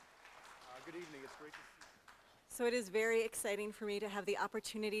Good evening. It's great to see you. So it is very exciting for me to have the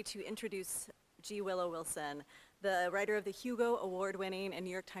opportunity to introduce G. Willow Wilson, the writer of the Hugo Award-winning and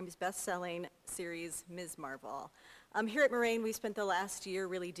New York Times best-selling series, Ms. Marvel. Here at Moraine, we spent the last year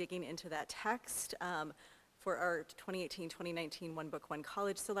really digging into that text for our 2018-2019 One Book, One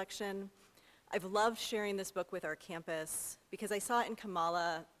College selection. I've loved sharing this book with our campus because I saw in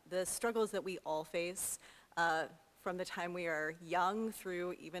Kamala the struggles that we all face from the time we are young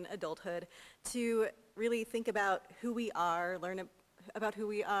through even adulthood to really think about who we are, learn about who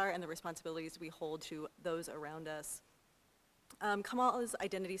we are and the responsibilities we hold to those around us. Kamala's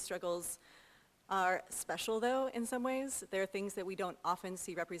identity struggles are special though in some ways. They're things that we don't often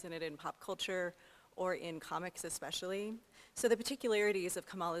see represented in pop culture or in comics especially. So the particularities of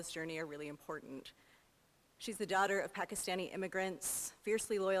Kamala's journey are really important. She's the daughter of Pakistani immigrants,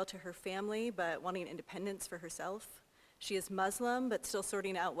 fiercely loyal to her family, but wanting independence for herself. She is Muslim, but still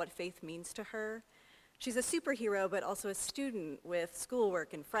sorting out what faith means to her. She's a superhero, but also a student with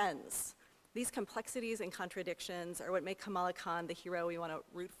schoolwork and friends. These complexities and contradictions are what make Kamala Khan the hero we want to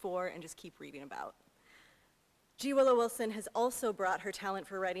root for and just keep reading about. G. Willow Wilson has also brought her talent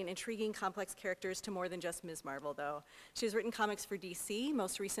for writing intriguing, complex characters to more than just Ms. Marvel, though. She has written comics for DC,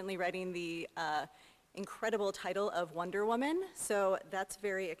 most recently writing the incredible title of Wonder Woman, so that's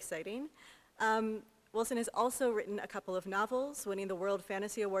very exciting. Wilson has also written a couple of novels, winning the World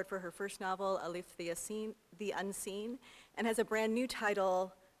Fantasy Award for her first novel, Alif the Unseen, and has a brand new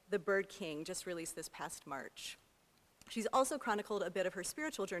title, The Bird King, just released this past March. She's also chronicled a bit of her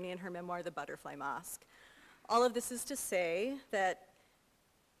spiritual journey in her memoir, The Butterfly Mosque. All of this is to say that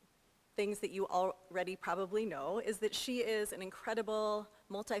things that you already probably know is that she is an incredible,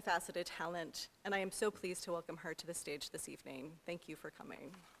 multifaceted talent, and I am so pleased to welcome her to the stage this evening. Thank you for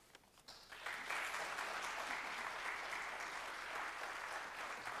coming.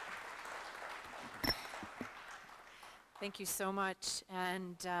 Thank you so much,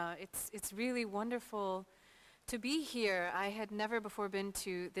 and it's really wonderful to be here. I had never before been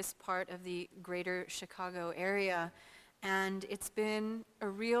to this part of the greater Chicago area, and it's been a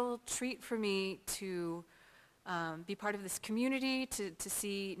real treat for me to be part of this community, to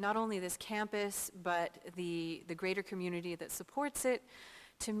see not only this campus, but the greater community that supports it,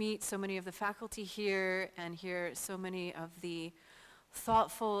 to meet so many of the faculty here and hear so many of the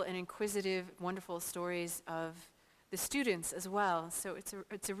thoughtful and inquisitive, wonderful stories of the students as well. So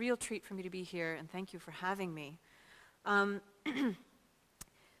it's a real treat for me to be here, and thank you for having me.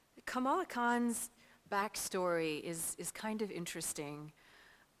 Kamala Khan's backstory is kind of interesting.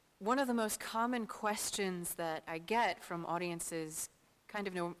 One of the most common questions that I get from audiences, kind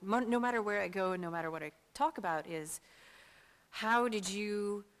of no matter where I go and no matter what I talk about, is how did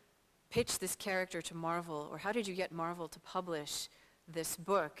you pitch this character to Marvel, or how did you get Marvel to publish this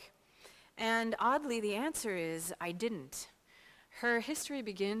book? And oddly, the answer is, I didn't. Her history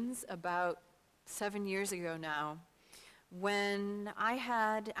begins about 7 years ago now, when I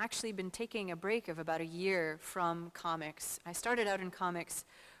had actually been taking a break of about a year from comics. I started out in comics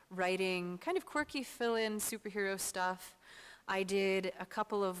writing kind of quirky fill-in superhero stuff. I did a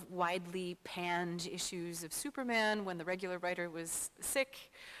couple of widely panned issues of Superman when the regular writer was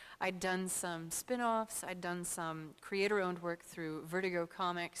sick. I'd done some spin-offs. I'd done some creator-owned work through Vertigo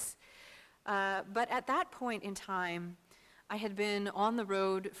Comics. But at that point in time, I had been on the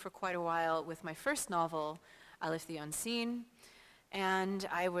road for quite a while with my first novel, Alif the Unseen, and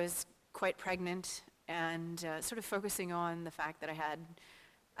I was quite pregnant and sort of focusing on the fact that I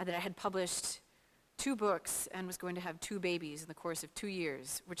had published 2 books and was going to have 2 babies in the course of 2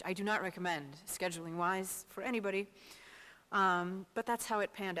 years, which I do not recommend scheduling-wise for anybody, but that's how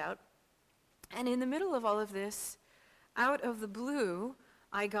it panned out. And in the middle of all of this, out of the blue,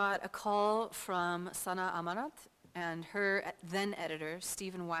 I got a call from Sana Amanat and her then editor,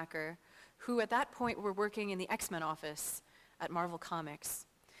 Stephen Wacker, who at that point were working in the X-Men office at Marvel Comics.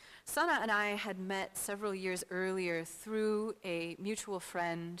 Sana and I had met several years earlier through a mutual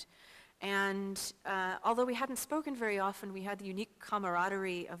friend, and although we hadn't spoken very often, we had the unique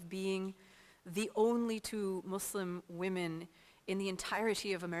camaraderie of being the only 2 Muslim women in the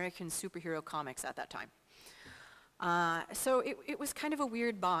entirety of American superhero comics at that time. So it was kind of a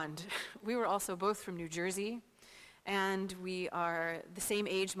weird bond. We were also both from New Jersey, and we are the same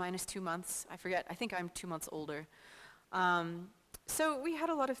age minus 2 months. I forget, I think I'm 2 months older. So we had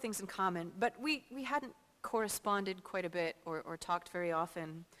a lot of things in common, but we hadn't corresponded quite a bit or talked very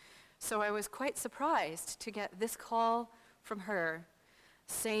often. So I was quite surprised to get this call from her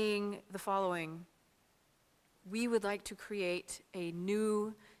saying the following: we would like to create a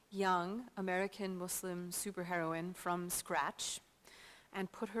new young American Muslim superheroine from scratch,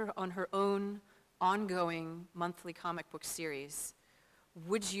 and put her on her own ongoing monthly comic book series?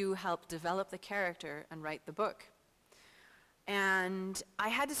 Would you help develop the character and write the book? And I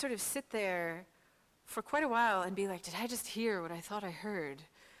had to sort of sit there for quite a while and be like, did I just hear what I thought I heard?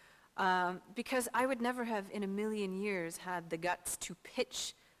 Because I would never have in a million years had the guts to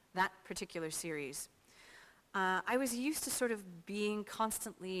pitch that particular series. I was used to sort of being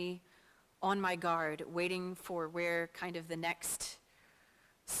constantly on my guard, waiting for where kind of the next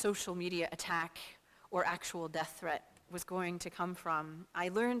social media attack or actual death threat was going to come from. I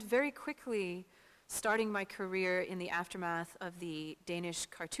learned very quickly, starting my career in the aftermath of the Danish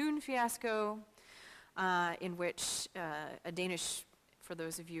cartoon fiasco, in which a Danish, for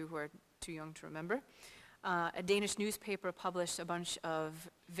those of you who are too young to remember, a Danish newspaper published a bunch of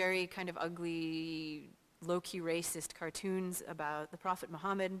very kind of ugly, low-key racist cartoons about the Prophet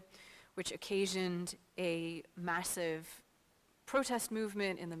Muhammad, which occasioned a massive protest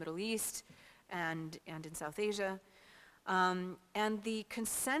movement in the Middle East and in South Asia. And the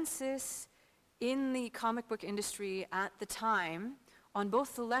consensus in the comic book industry at the time, on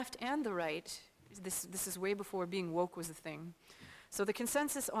both the left and the right, this is way before being woke was a thing. So the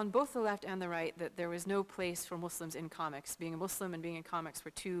consensus on both the left and the right that there was no place for Muslims in comics. Being a Muslim and being in comics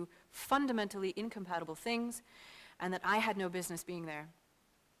were two fundamentally incompatible things, and that I had no business being there.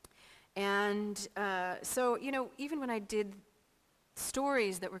 And so, you know, even when I did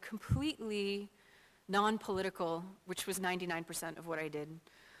stories that were completely non-political, which was 99% of what I did,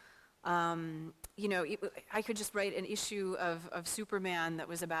 you know, I could just write an issue of Superman that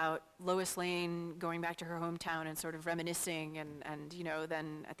was about Lois Lane going back to her hometown and sort of reminiscing, and you know,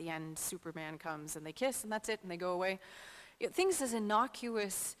 then at the end Superman comes and they kiss and that's it and they go away. Things as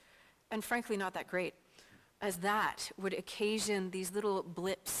innocuous and frankly not that great as that would occasion these little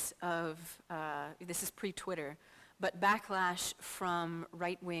blips of, this is pre-Twitter, but backlash from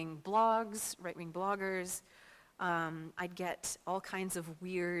right-wing blogs, right-wing bloggers. I'd get all kinds of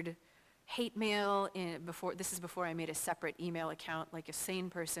weird hate mail this is before I made a separate email account, like a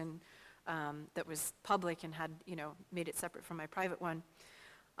sane person that was public and had, you know, made it separate from my private one.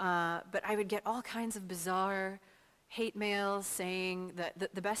 But I would get all kinds of bizarre hate mail saying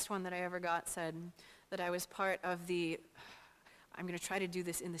that the best one that I ever got said that I was part of the, I'm going to try to do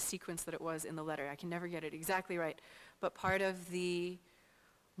this in the sequence that it was in the letter. I can never get it exactly right, but part of the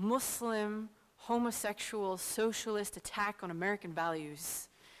Muslim, homosexual, socialist attack on American values.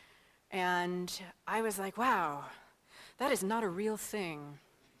 And I was like, wow, that is not a real thing,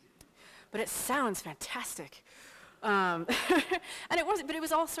 but it sounds fantastic. And it wasn't, but it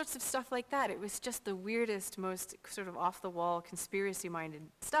was all sorts of stuff like that. It was just the weirdest, most sort of off-the-wall, conspiracy-minded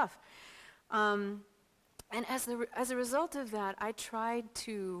stuff. And as a result of that, I tried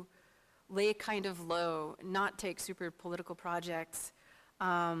to lay kind of low, not take super political projects,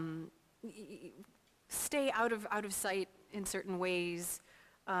 stay out of sight in certain ways.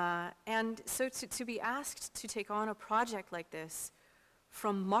 And so to be asked to take on a project like this,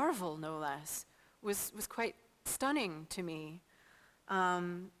 from Marvel no less, was quite stunning to me.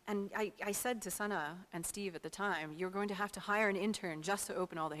 And I said to Sana and Steve at the time, you're going to have to hire an intern just to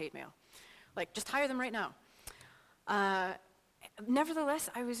open all the hate mail. Like, just hire them right now. Nevertheless,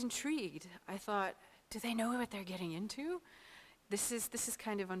 I was intrigued. I thought, do they know what they're getting into? This is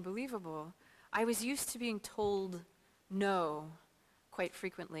kind of unbelievable. I was used to being told no quite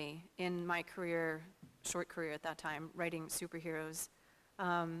frequently in my career, short career at that time, writing superheroes.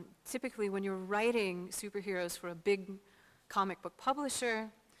 Typically, when you're writing superheroes for a big comic book publisher,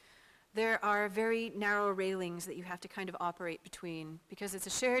 there are very narrow railings that you have to kind of operate between because it's a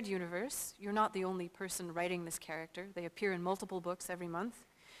shared universe. You're not the only person writing this character. They appear in multiple books every month.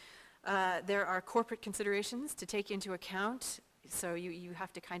 There are corporate considerations to take into account, so you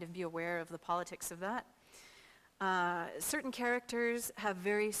have to kind of be aware of the politics of that. Certain characters have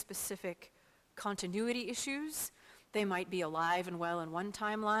very specific continuity issues. They might be alive and well in one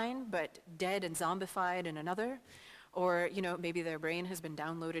timeline, but dead and zombified in another. Or, you know, maybe their brain has been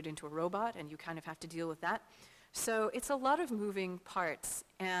downloaded into a robot and you kind of have to deal with that. So it's a lot of moving parts,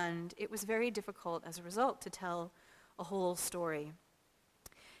 and it was very difficult as a result to tell a whole story.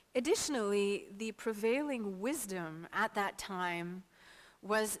 Additionally, the prevailing wisdom at that time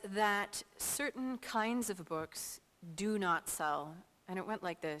was that certain kinds of books do not sell. And it went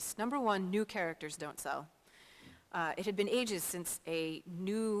like this. Number one, new characters don't sell. It had been ages since a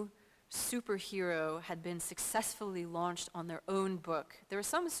new superhero had been successfully launched on their own book. There were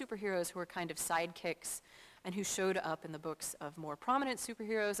some superheroes who were kind of sidekicks and who showed up in the books of more prominent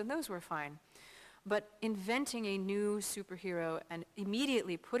superheroes, and those were fine. But inventing a new superhero and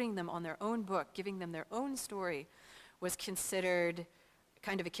immediately putting them on their own book, giving them their own story, was considered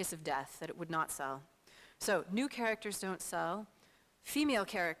kind of a kiss of death, that it would not sell. So new characters don't sell, female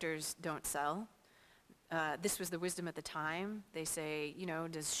characters don't sell. This was the wisdom at the time. They say, you know,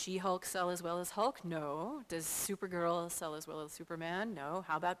 does She-Hulk sell as well as Hulk? No. Does Supergirl sell as well as Superman? No.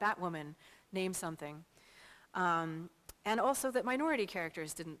 How about Batwoman? Name something. And also that minority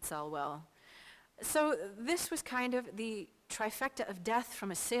characters didn't sell well. So this was kind of the trifecta of death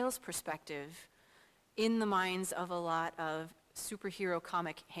from a sales perspective in the minds of a lot of superhero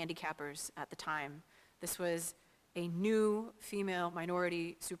comic handicappers at the time. This was a new female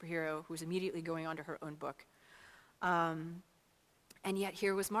minority superhero who was immediately going on to her own book. And yet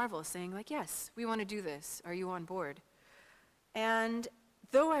here was Marvel saying, like, yes, we want to do this. Are you on board? And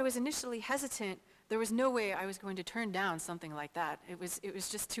though I was initially hesitant, there was no way I was going to turn down something like that. It was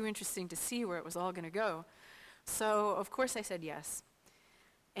just too interesting to see where it was all going to go. So of course I said yes.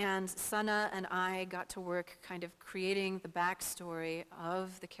 And Sana and I got to work kind of creating the backstory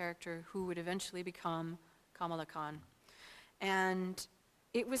of the character who would eventually become Kamala Khan. And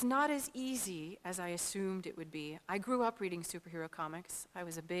it was not as easy as I assumed it would be. I grew up reading superhero comics. I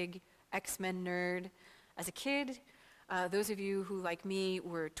was a big X-Men nerd. As a kid, those of you who, like me,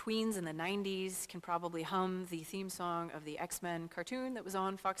 were tweens in the 90s can probably hum the theme song of the X-Men cartoon that was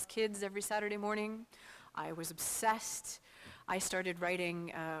on Fox Kids every Saturday morning. I was obsessed. I started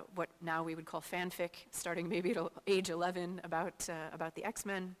writing what now we would call fanfic, starting maybe at age 11 about the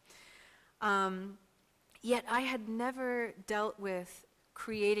X-Men. Yet I had never dealt with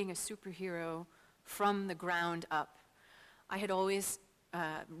creating a superhero from the ground up. I had always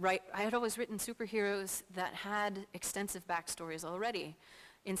written superheroes that had extensive backstories already.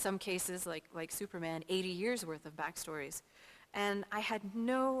 In some cases, like Superman, 80 years worth of backstories. And I had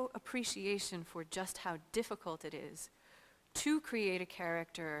no appreciation for just how difficult it is to create a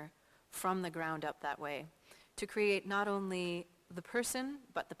character from the ground up that way. To create not only the person,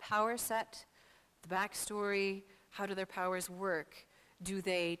 but the power set, the backstory, how do their powers work? Do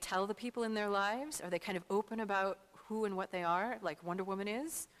they tell the people in their lives? Are they kind of open about who and what they are, like Wonder Woman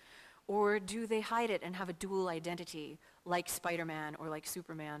is? Or do they hide it and have a dual identity, like Spider-Man or like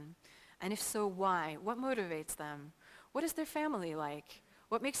Superman? And if so, why? What motivates them? What is their family like?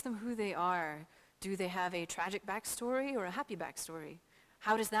 What makes them who they are? Do they have a tragic backstory or a happy backstory?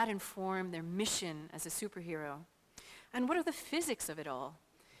 How does that inform their mission as a superhero? And what are the physics of it all?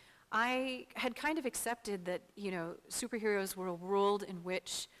 I had kind of accepted that, you know, superheroes were a world in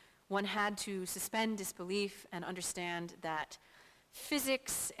which one had to suspend disbelief and understand that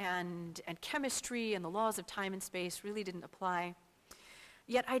physics and chemistry and the laws of time and space really didn't apply.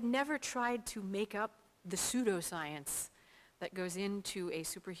 Yet I'd never tried to make up the pseudoscience that goes into a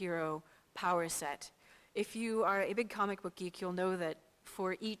superhero power set. If you are a big comic book geek, you'll know that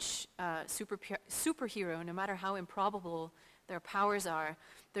for each superhero, no matter how improbable their powers are,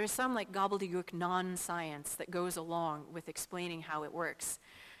 there's some like gobbledygook non-science that goes along with explaining how it works.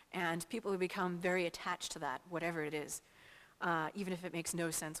 And people have become very attached to that, whatever it is, even if it makes no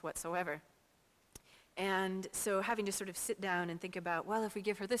sense whatsoever. And so having to sort of sit down and think about, well, if we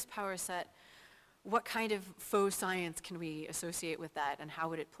give her this power set, what kind of faux science can we associate with that, and how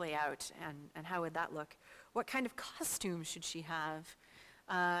would it play out, and how would that look? What kind of costume should she have?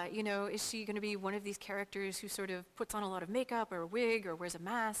 You know, is she going to be one of these characters who sort of puts on a lot of makeup or a wig or wears a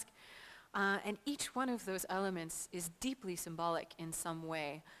mask? And each one of those elements is deeply symbolic in some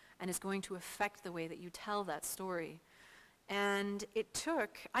way and is going to affect the way that you tell that story. And it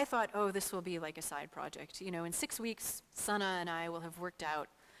took, I thought, oh, this will be like a side project. You know, in 6 weeks, Sana and I will have worked out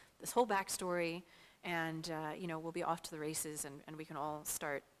this whole backstory, and you know, we'll be off to the races, and we can all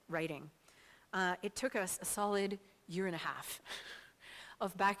start writing. It took us a solid year and a half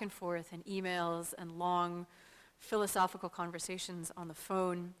of back and forth and emails and long philosophical conversations on the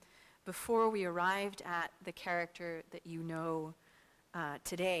phone before we arrived at the character that you know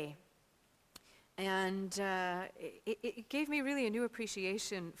today. And it gave me really a new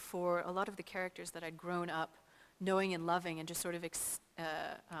appreciation for a lot of the characters that I'd grown up knowing and loving and just sort of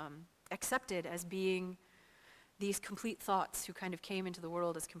accepted as being these complete thoughts who kind of came into the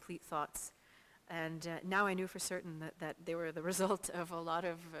world as complete thoughts. And now I knew for certain that they were the result of a lot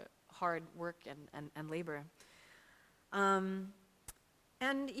of hard work and labor. And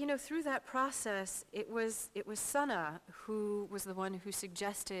you know, through that process, it was Sana who was the one who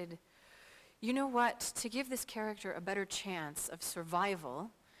suggested, you know what, to give this character a better chance of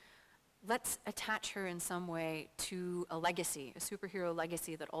survival, let's attach her in some way to a legacy, a superhero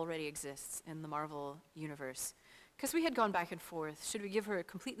legacy that already exists in the Marvel universe. Because we had gone back and forth. Should we give her a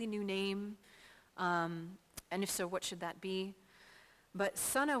completely new name? And if so, what should that be? But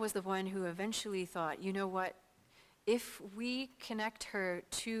Sana was the one who eventually thought, you know what, if we connect her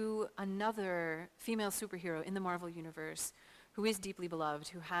to another female superhero in the Marvel Universe who is deeply beloved,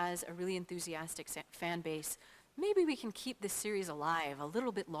 who has a really enthusiastic fan base, maybe we can keep this series alive a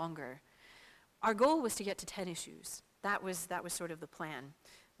little bit longer. Our goal was to get to 10 issues. That was sort of the plan.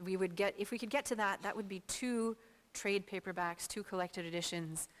 If we could get to that, that would be 2 trade paperbacks, 2 collected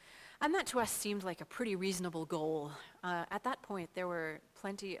editions, and that to us seemed like a pretty reasonable goal. At that point, there were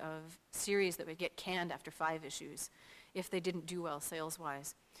plenty of series that would get canned after 5 issues if they didn't do well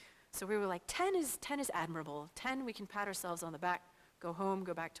sales-wise. So we were like, 10 is admirable. 10, we can pat ourselves on the back, go home,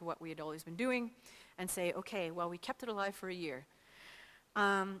 go back to what we had always been doing, and say, okay, well, we kept it alive for a year.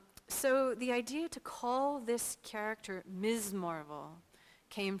 So the idea to call this character Ms. Marvel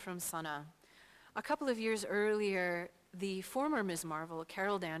came from Sana. A couple of years earlier, the former Ms. Marvel,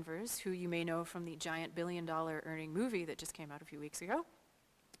 Carol Danvers, who you may know from the giant billion-dollar earning movie that just came out a few weeks ago,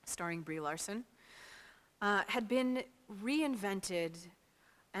 starring Brie Larson, had been reinvented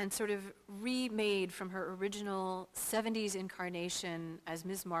and sort of remade from her original 70s incarnation as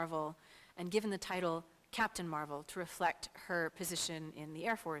Ms. Marvel and given the title Captain Marvel to reflect her position in the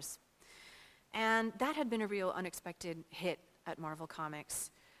Air Force. And that had been a real unexpected hit at Marvel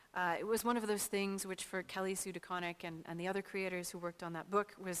Comics. It was one of those things which for Kelly Sue DeConnick and the other creators who worked on that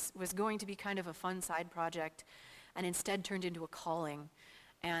book was going to be kind of a fun side project and instead turned into a calling.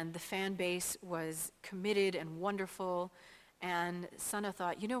 And the fan base was committed and wonderful, and Sana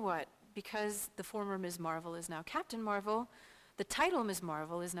thought, you know what, because the former Ms. Marvel is now Captain Marvel, the title Ms.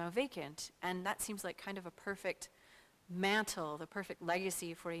 Marvel is now vacant, and that seems like kind of a perfect mantle, the perfect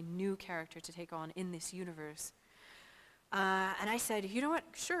legacy for a new character to take on in this universe. And I said, you know what,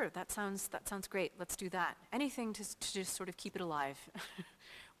 sure, that sounds great, let's do that. Anything to just sort of keep it alive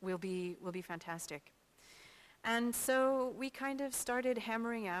will be fantastic. And so we kind of started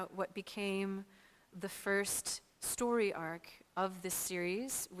hammering out what became the first story arc of this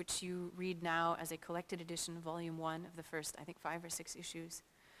series, which you read now as a collected edition, volume 1 of the first, I think, 5 or 6 issues.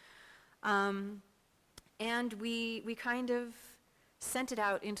 And we kind of sent it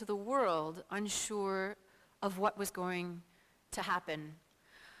out into the world, unsure of what was going to happen.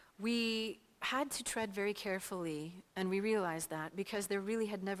 We had to tread very carefully, and we realized that, because there really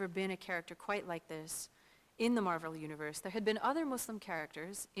had never been a character quite like this in the Marvel Universe. There had been other Muslim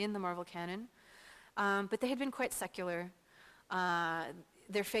characters in the Marvel canon, but they had been quite secular.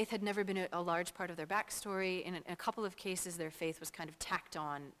 Their faith had never been a large part of their backstory. In a couple of cases, their faith was kind of tacked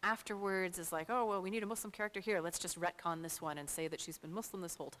on afterwards as like, oh, well, we need a Muslim character here. Let's just retcon this one and say that she's been Muslim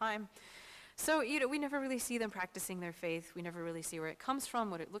this whole time. So, we never really see them practicing their faith. We never really see where it comes from,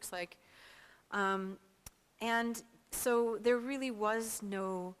 what it looks like. And so there really was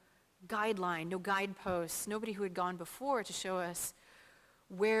no guideline, no guideposts, nobody who had gone before to show us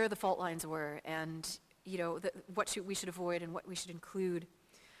where the fault lines were and what we should avoid and what we should include.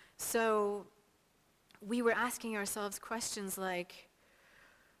 So we were asking ourselves questions like,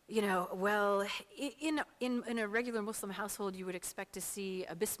 well, in a regular Muslim household, you would expect to see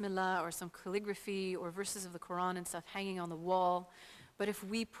a Bismillah or some calligraphy or verses of the Quran and stuff hanging on the wall. But if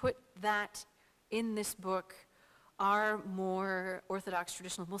we put that in this book, are more Orthodox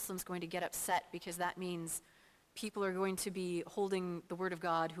traditional Muslims going to get upset because that means people are going to be holding the word of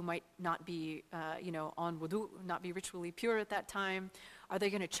God who might not be, on wudu, not be ritually pure at that time? Are they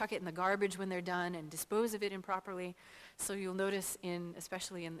going to chuck it in the garbage when they're done and dispose of it improperly? So you'll notice,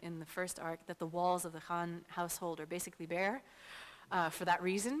 especially in the first arc, that the walls of the Khan household are basically bare for that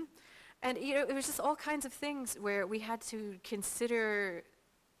reason. And it was just all kinds of things where we had to consider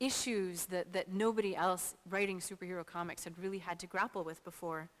issues that nobody else writing superhero comics had really had to grapple with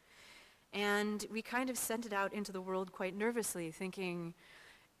before. And we kind of sent it out into the world quite nervously, thinking,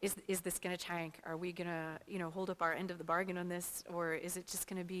 is this going to tank? Are we going to, hold up our end of the bargain on this, or is it just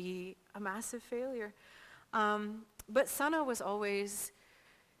going to be a massive failure? But Sana was always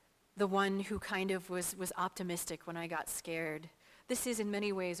the one who kind of was optimistic when I got scared. This is in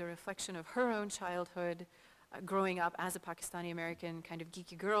many ways a reflection of her own childhood, growing up as a Pakistani-American kind of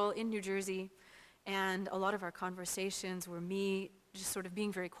geeky girl in New Jersey. And a lot of our conversations were me just sort of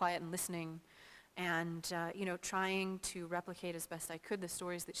being very quiet and listening and, trying to replicate as best I could the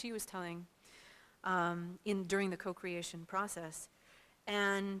stories that she was telling during the co-creation process.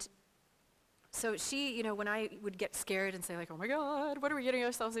 And so she, when I would get scared and say like, oh my God, what are we getting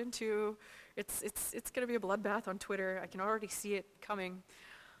ourselves into? It's going to be a bloodbath on Twitter. I can already see it coming.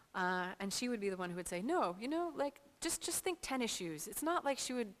 And she would be the one who would say, no, just think 10 issues. It's not like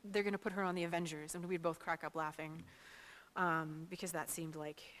they're going to put her on the Avengers, and we'd both crack up laughing, because that seemed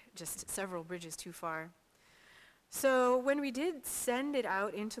like just several bridges too far. So when we did send it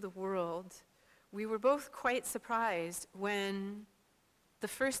out into the world, we were both quite surprised when the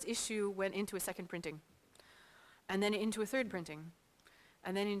first issue went into a second printing, and then into a third printing,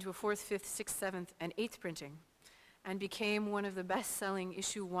 and then into a fourth, fifth, sixth, seventh, and eighth printing, and became one of the best-selling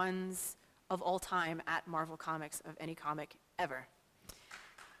issue ones of all time at Marvel Comics, of any comic ever.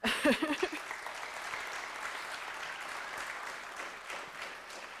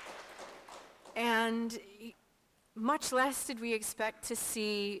 And much less did we expect to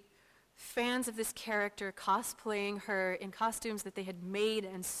see fans of this character cosplaying her in costumes that they had made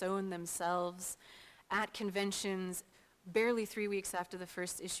and sewn themselves at conventions barely 3 weeks after the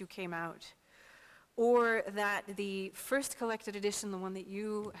first issue came out. Or that the first collected edition, the one that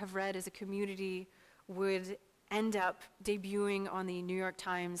you have read as a community, would end up debuting on the New York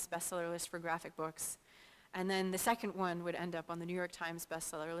Times bestseller list for graphic books. And then the second one would end up on the New York Times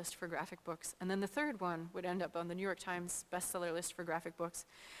bestseller list for graphic books. And then the third one would end up on the New York Times bestseller list for graphic books.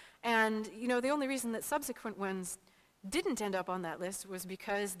 And, you know, the only reason that subsequent ones didn't end up on that list was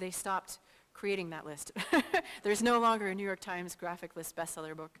because they stopped creating that list. There's no longer a New York Times graphic list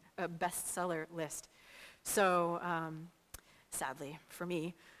bestseller list. So, sadly for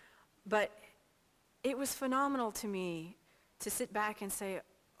me. But it was phenomenal to me to sit back and say,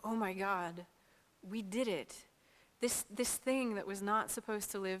 oh my God, we did it. This thing that was not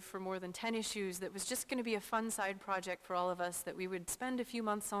supposed to live for more than 10 issues, that was just going to be a fun side project for all of us that we would spend a few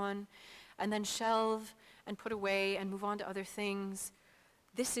months on and then shelve and put away and move on to other things.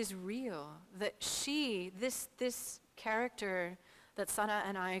 This is real. That this character that Sana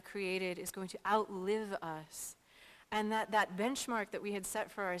and I created is going to outlive us. And that benchmark that we had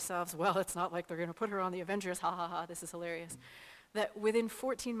set for ourselves, well, it's not like they're going to put her on the Avengers, ha ha ha, this is hilarious. That within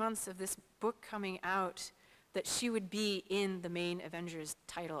 14 months of this book coming out, that she would be in the main Avengers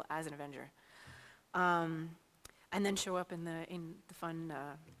title as an Avenger. And then show up in the fun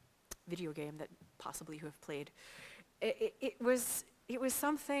video game that possibly you have played. It was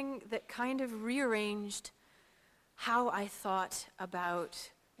something that kind of rearranged how I thought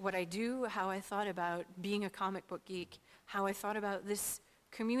about what I do, how I thought about being a comic book geek, how I thought about this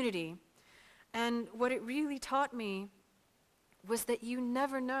community. And what it really taught me was that you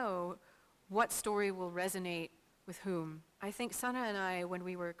never know what story will resonate with whom. I think Sana and I, when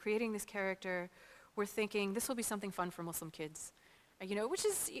we were creating this character, were thinking this will be something fun for Muslim kids, which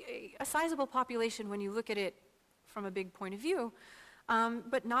is a sizable population when you look at it from a big point of view,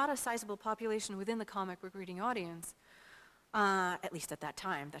 but not a sizable population within the comic book reading audience, at least at that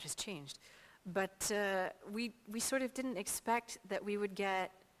time. That has changed. But we sort of didn't expect that we would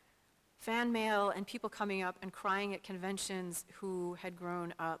get fan mail and people coming up and crying at conventions who had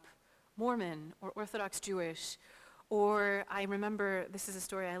grown up Mormon or Orthodox Jewish. Or I remember, this is a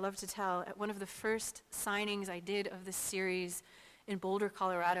story I love to tell, at one of the first signings I did of this series in Boulder,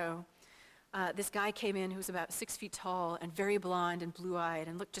 Colorado, this guy came in who was about 6 feet tall and very blonde and blue-eyed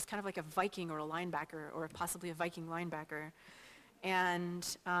and looked just kind of like a Viking or a linebacker or possibly a Viking linebacker,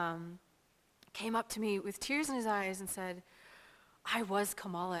 and came up to me with tears in his eyes and said, I was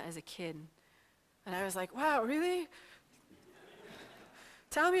Kamala as a kid. And I was like, wow, really?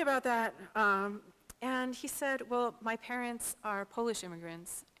 Tell me about that. And he said, well, my parents are Polish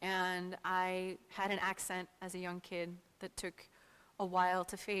immigrants, and I had an accent as a young kid that took a while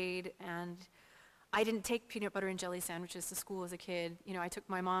to fade, and I didn't take peanut butter and jelly sandwiches to school as a kid. I took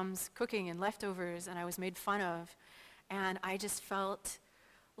my mom's cooking and leftovers, and I was made fun of. And I just felt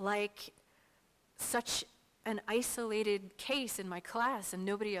like such an isolated case in my class, and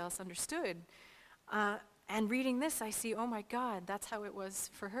nobody else understood. And reading this, I see, oh my God, that's how it was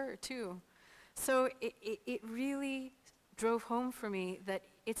for her too. So it really drove home for me that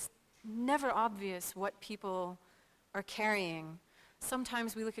it's never obvious what people are carrying.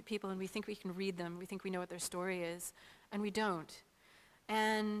 Sometimes we look at people and we think we can read them, we think we know what their story is, and we don't.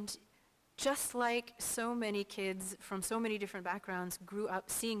 And just like so many kids from so many different backgrounds grew up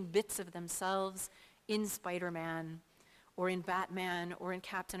seeing bits of themselves in Spider-Man, or in Batman, or in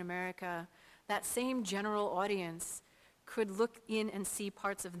Captain America, that same general audience could look in and see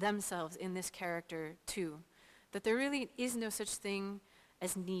parts of themselves in this character too. That there really is no such thing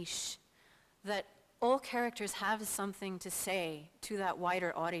as niche. That all characters have something to say to that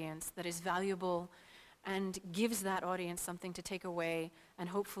wider audience that is valuable and gives that audience something to take away and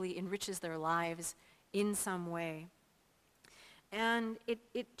hopefully enriches their lives in some way. And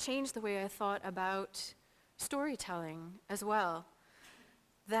it changed the way I thought about storytelling as well.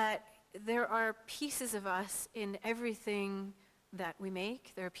 That there are pieces of us in everything that we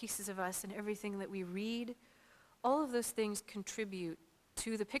make. There are pieces of us in everything that we read. All of those things contribute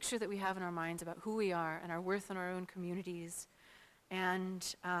to the picture that we have in our minds about who we are and our worth in our own communities.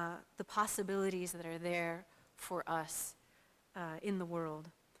 and the possibilities that are there for us in the world.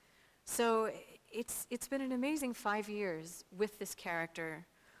 So it's been an amazing 5 years with this character,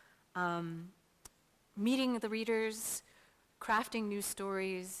 meeting the readers, crafting new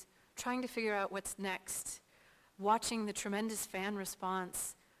stories, trying to figure out what's next, watching the tremendous fan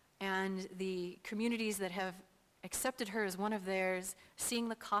response and the communities that have accepted her as one of theirs, seeing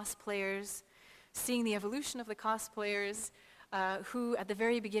the cosplayers, seeing the evolution of the cosplayers, who at the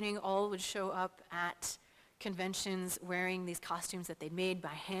very beginning all would show up at conventions wearing these costumes that they'd made by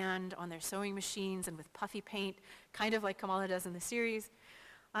hand on their sewing machines and with puffy paint, kind of like Kamala does in the series,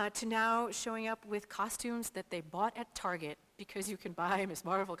 to now showing up with costumes that they bought at Target, because you can buy Ms.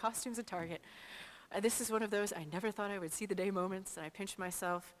 Marvel costumes at Target. This is one of those I never thought I would see the day moments, and I pinched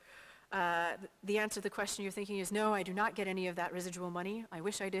myself. The answer to the question you're thinking is no, I do not get any of that residual money. I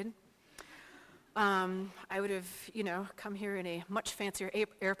wish I did. I would have, come here in a much fancier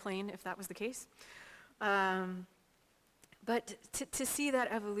airplane if that was the case. But to see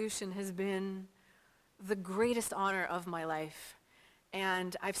that evolution has been the greatest honor of my life.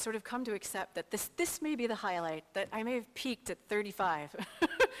 And I've sort of come to accept that this may be the highlight, that I may have peaked at 35.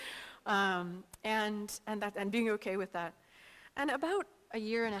 and being okay with that. And about a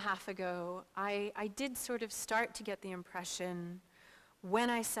year and a half ago, I did sort of start to get the impression when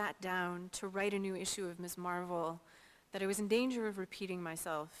I sat down to write a new issue of Ms. Marvel that I was in danger of repeating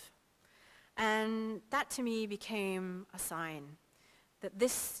myself. And that to me became a sign that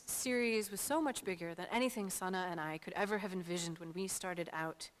this series was so much bigger than anything Sana and I could ever have envisioned when we started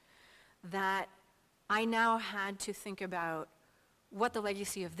out, that I now had to think about what the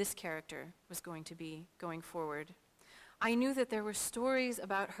legacy of this character was going to be going forward. I knew that there were stories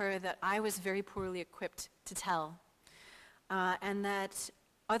about her that I was very poorly equipped to tell, and that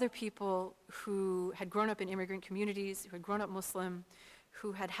other people who had grown up in immigrant communities, who had grown up Muslim,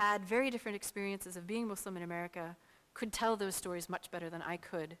 who had had very different experiences of being Muslim in America, could tell those stories much better than I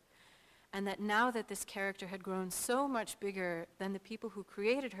could. And that now that this character had grown so much bigger than the people who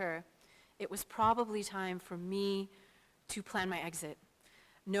created her, it was probably time for me to plan my exit,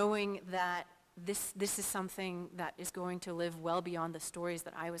 knowing that this is something that is going to live well beyond the stories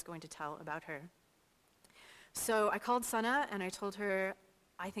that I was going to tell about her. So I called Sana and I told her,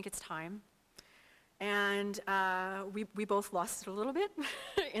 I think it's time. And we both lost it a little bit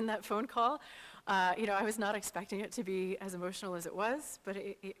in that phone call. I was not expecting it to be as emotional as it was, but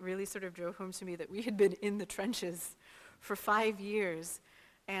it really sort of drove home to me that we had been in the trenches for 5 years.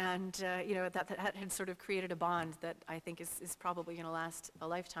 And that had sort of created a bond that I think is probably going to last a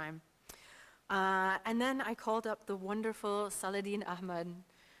lifetime. And then I called up the wonderful Saladin Ahmed,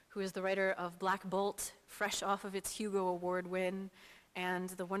 who is the writer of Black Bolt, fresh off of its Hugo Award win, and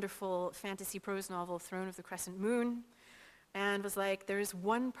the wonderful fantasy prose novel Throne of the Crescent Moon, and was like, there is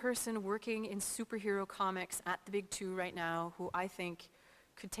one person working in superhero comics at the Big Two right now who I think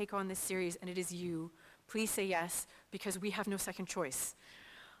could take on this series, and it is you. Please say yes, because we have no second choice.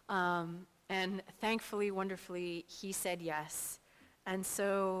 And thankfully, wonderfully, he said yes. And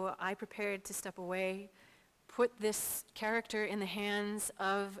so I prepared to step away, put this character in the hands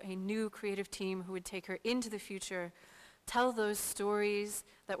of a new creative team who would take her into the future, tell those stories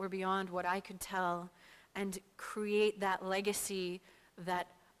that were beyond what I could tell, and create that legacy that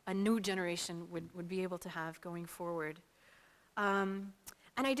a new generation would be able to have going forward. And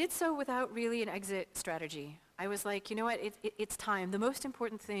I did so without really an exit strategy. I was like, you know what, it's time. The most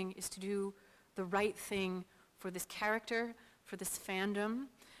important thing is to do the right thing for this character, for this fandom,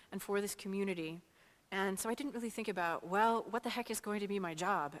 and for this community. And so I didn't really think about, well, what the heck is going to be my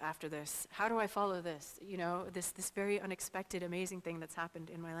job after this? How do I follow this? This very unexpected, amazing thing that's happened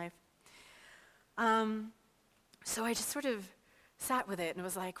in my life. So I just sort of sat with it and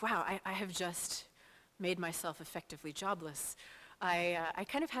was like, wow, I have just made myself effectively jobless. I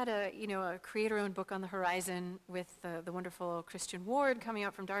kind of had a creator-owned book on the horizon with the wonderful Christian Ward coming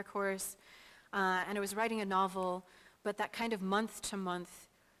out from Dark Horse, and I was writing a novel, but that kind of month-to-month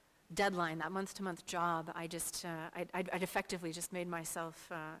deadline, that month-to-month job, I'd effectively just made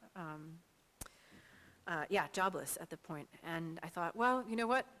myself, jobless at the point. And I thought, well, you know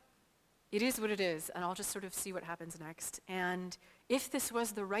what? It is what it is, and I'll just sort of see what happens next. And if this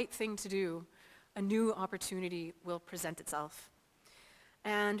was the right thing to do, a new opportunity will present itself.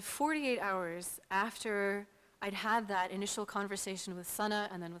 And 48 hours after I'd had that initial conversation with Sana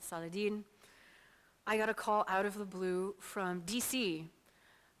and then with Saladin, I got a call out of the blue from DC.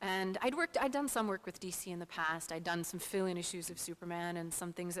 And I'd done some work with DC in the past. I'd done some fill-in issues of Superman and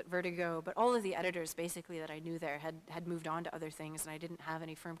some things at Vertigo, but all of the editors basically that I knew there had moved on to other things, and I didn't have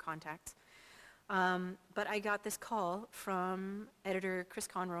any firm contacts. But I got this call from editor Chris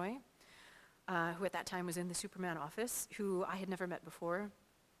Conroy, who at that time was in the Superman office, who I had never met before.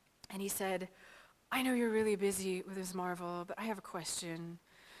 And he said, I know you're really busy with Ms. Marvel, but I have a question.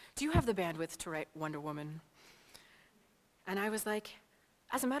 Do you have the bandwidth to write Wonder Woman? And I was like,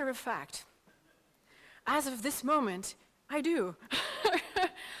 as a matter of fact, as of this moment, I do.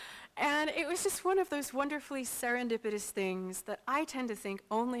 And it was just one of those wonderfully serendipitous things that I tend to think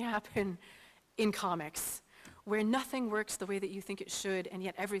only happen in comics, where nothing works the way that you think it should, and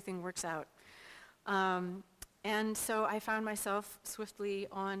yet everything works out. And so I found myself swiftly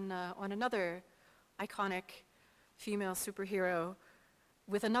on another iconic female superhero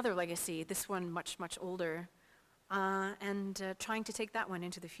with another legacy, this one much, much older, and trying to take that one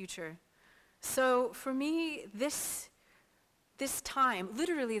into the future. So for me, this time,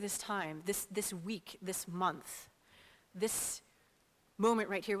 literally this time, this week, this month, this moment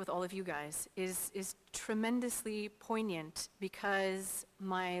right here with all of you guys is tremendously poignant, because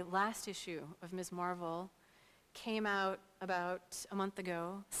my last issue of Ms. Marvel came out about a month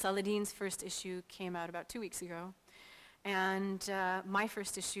ago. Saladin's first issue came out about 2 weeks ago. And my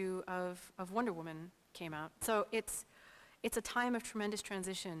first issue of Wonder Woman came out. So it's a time of tremendous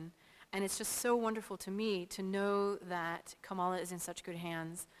transition. And it's just so wonderful to me to know that Kamala is in such good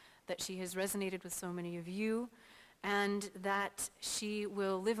hands, that she has resonated with so many of you, and that she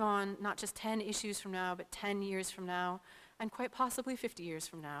will live on not just 10 issues from now, but 10 years from now, and quite possibly 50 years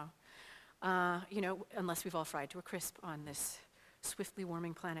from now. Unless we've all fried to a crisp on this swiftly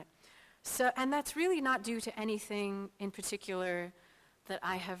warming planet. So, and that's really not due to anything in particular that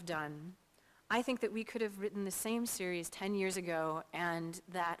I have done. I think that we could have written the same series 10 years ago, and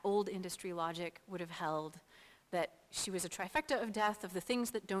that old industry logic would have held, that she was a trifecta of death, of the things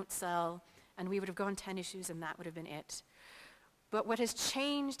that don't sell, and we would have gone 10 issues and that would have been it. But what has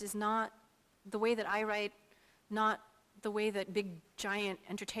changed is not the way that I write, not the way that big, giant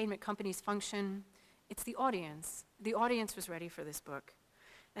entertainment companies function. It's the audience. The audience was ready for this book.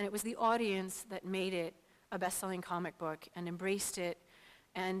 And it was the audience that made it a best-selling comic book and embraced it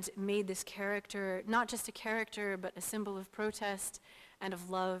and made this character not just a character, but a symbol of protest and of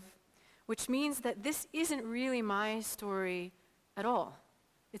love, which means that this isn't really my story at all.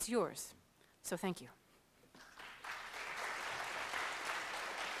 It's yours. So thank you.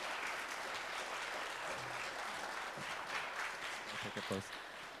 Take it close.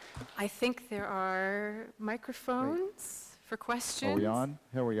 I think there are microphones for questions. Are we on?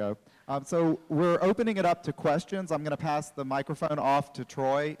 Here we go. So we're opening it up to questions. I'm going to pass the microphone off to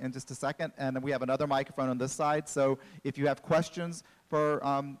Troy in just a second, and then we have another microphone on this side. So if you have questions for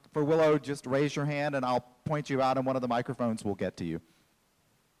Willow, just raise your hand, and I'll point you out, and one of the microphones will get to you.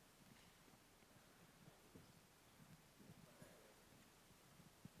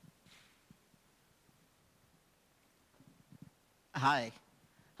 Hi.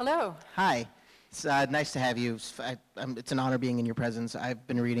 Hello. Hi. It's nice to have you. It's an honor being in your presence. I've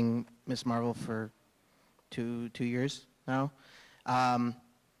been reading Ms. Marvel for two years now. And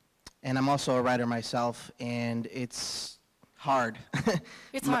I'm also a writer myself, and it's hard.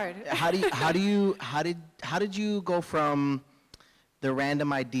 It's hard. How did you go from the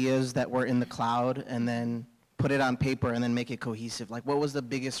random ideas that were in the cloud and then put it on paper and then make it cohesive? Like, what was the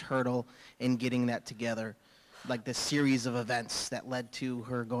biggest hurdle in getting that together? Like the series of events that led to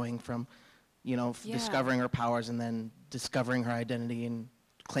her going from, discovering her powers and then discovering her identity and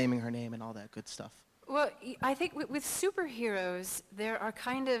claiming her name and all that good stuff. Well, I think with superheroes, there are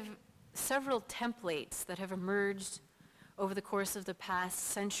kind of several templates that have emerged over the course of the past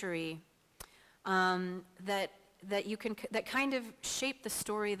century that kind of shape the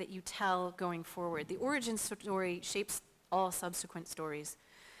story that you tell going forward. The origin story shapes all subsequent stories.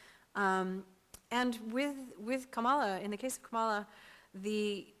 And with Kamala, in the case of Kamala,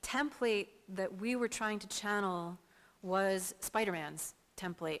 the template that we were trying to channel was Spider-Man's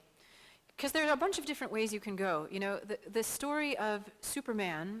template. Because there are a bunch of different ways you can go. The story of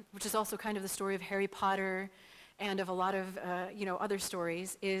Superman, which is also kind of the story of Harry Potter and of a lot of, other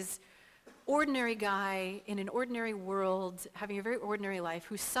stories, is ordinary guy in an ordinary world, having a very ordinary life,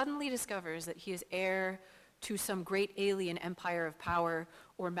 who suddenly discovers that he is heir to some great alien empire of power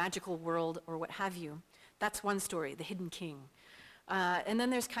or magical world or what have you. That's one story, the hidden king. And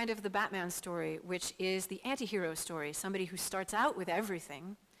then there's kind of the Batman story, which is the anti-hero story, somebody who starts out with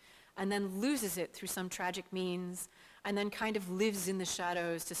everything and then loses it through some tragic means and then kind of lives in the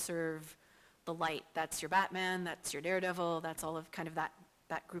shadows to serve the light. That's your Batman, that's your Daredevil, that's all of kind of that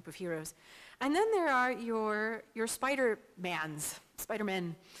group of heroes. And then there are your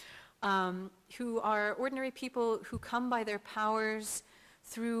Spider-Men, who are ordinary people who come by their powers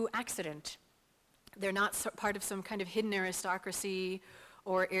through accident. They're not part of some kind of hidden aristocracy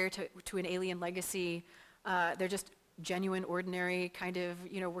or heir to an alien legacy. They're just genuine, ordinary kind of,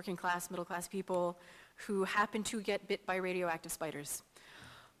 working class, middle class people who happen to get bit by radioactive spiders,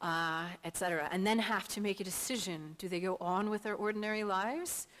 et cetera, and then have to make a decision. Do they go on with their ordinary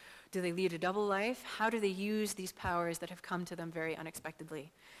lives? Do they lead a double life? How do they use these powers that have come to them very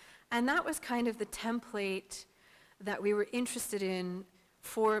unexpectedly? And that was kind of the template that we were interested in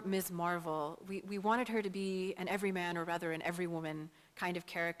for Ms. Marvel. We wanted her to be an everyman, or rather an everywoman kind of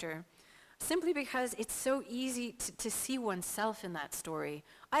character, simply because it's so easy to see oneself in that story.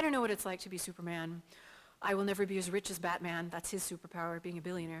 I don't know what it's like to be Superman. I will never be as rich as Batman. That's his superpower, being a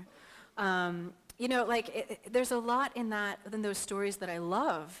billionaire. There's a lot in those stories that I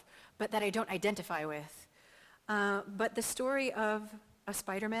love, but that I don't identify with. But the story of a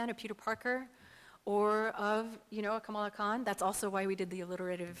Spider-Man, a Peter Parker, or of, a Kamala Khan, that's also why we did the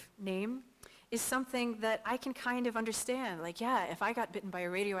alliterative name, is something that I can kind of understand. Like, yeah, if I got bitten by a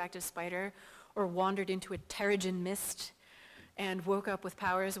radioactive spider or wandered into a terrigen mist and woke up with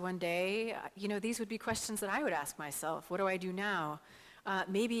powers one day, these would be questions that I would ask myself. What do I do now?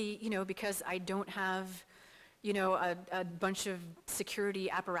 Maybe, because I don't have, a bunch of security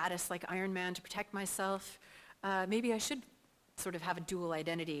apparatus like Iron Man to protect myself, maybe I should sort of have a dual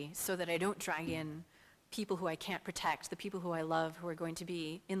identity so that I don't drag in people who I can't protect, the people who I love who are going to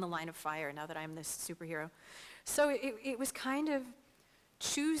be in the line of fire now that I'm this superhero. So it was kind of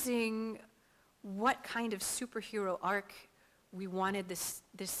choosing what kind of superhero arc we wanted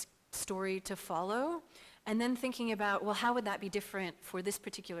this story to follow, and then thinking about, well, how would that be different for this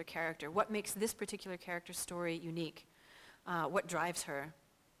particular character? What makes this particular character's story unique? What drives her?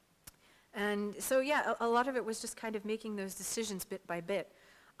 And so, yeah, a lot of it was just kind of making those decisions bit by bit.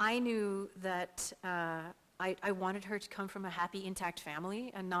 I knew that I wanted her to come from a happy, intact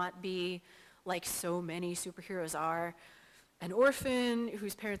family and not be, like so many superheroes are, an orphan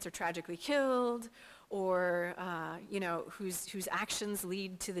whose parents are tragically killed, or whose actions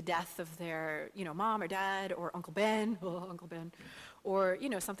lead to the death of their mom or dad or Uncle Ben, or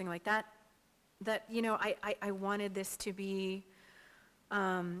something like that. That I wanted this to be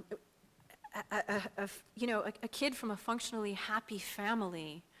a kid from a functionally happy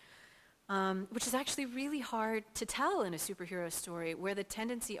family, which is actually really hard to tell in a superhero story, where the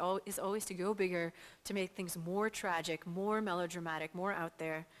tendency is always to go bigger, to make things more tragic, more melodramatic, more out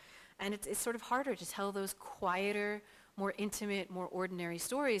there. And it's sort of harder to tell those quieter, more intimate, more ordinary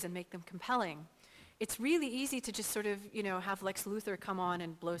stories and make them compelling. It's really easy to just sort of, have Lex Luthor come on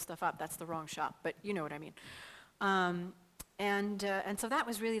and blow stuff up. That's the wrong shop, but you know what I mean. And so that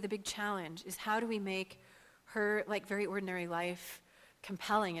was really the big challenge, is how do we make her, very ordinary life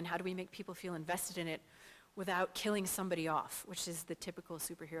compelling, and how do we make people feel invested in it without killing somebody off, which is the typical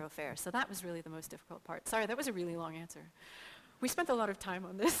superhero fare. So that was really the most difficult part. Sorry, that was a really long answer. We spent a lot of time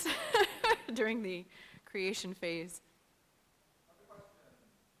on this during the creation phase.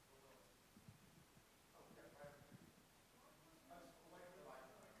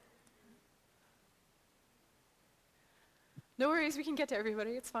 No worries, we can get to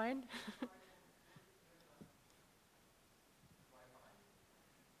everybody, it's fine.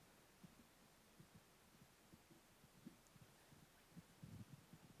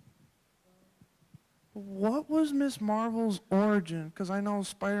 What was Miss Marvel's origin? Because I know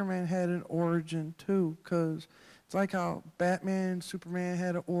Spider-Man had an origin too, because it's like how Batman, Superman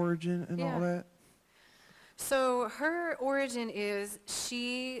had an origin and all that. So her origin is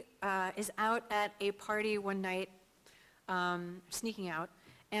she is out at a party one night, sneaking out,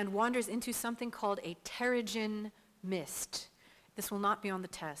 and wanders into something called a terrigen mist. This will not be on the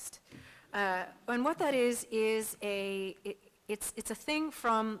test. And what that is it's a thing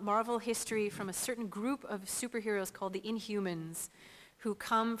from Marvel history, from a certain group of superheroes called the Inhumans, who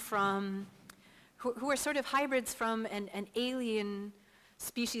come from, who are sort of hybrids from an alien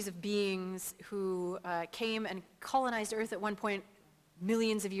species of beings who came and colonized Earth at one point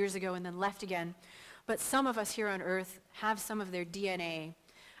millions of years ago and then left again. But some of us here on Earth have some of their DNA,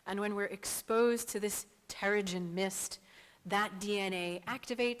 and when we're exposed to this terrigen mist, that DNA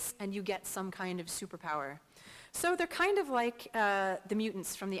activates and you get some kind of superpower. So they're kind of like the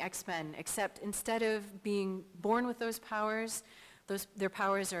mutants from the X-Men, except instead of being born with those powers, their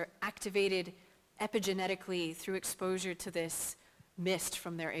powers are activated epigenetically through exposure to this mist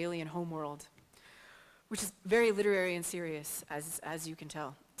from their alien homeworld, which is very literary and serious, as you can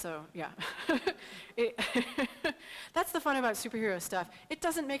tell. So yeah, that's the fun about superhero stuff. It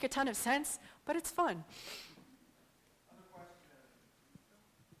doesn't make a ton of sense, but it's fun.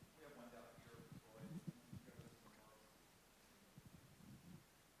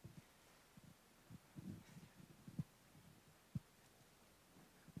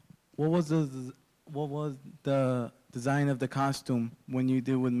 what was the design of the costume when you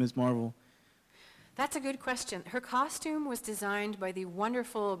did with Ms. Marvel? That's a good question. Her costume was designed by the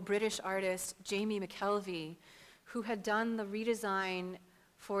wonderful British artist Jamie McKelvey, who had done the redesign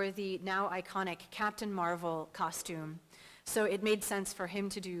for the now iconic Captain Marvel costume. So it made sense for him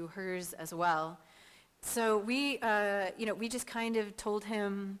to do hers as well. So we just kind of told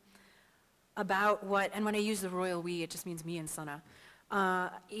him about what, and when I use the royal we, it just means me and Sana,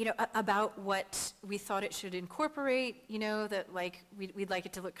 about what we thought it should incorporate, that like we'd like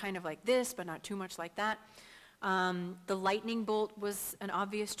it to look kind of like this, but not too much like that. The lightning bolt was an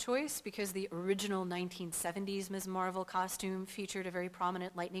obvious choice because the original 1970s Ms. Marvel costume featured a very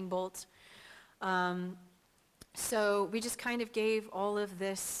prominent lightning bolt. So we just kind of gave all of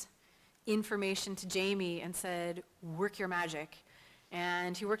this information to Jamie and said, work your magic.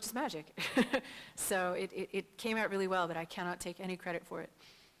 And he worked his magic. So it came out really well, but I cannot take any credit for it.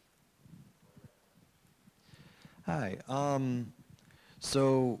 Hi.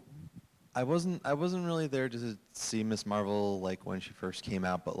 So I wasn't really there to see Miss Marvel like when she first came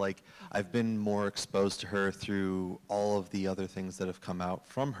out, but like I've been more exposed to her through all of the other things that have come out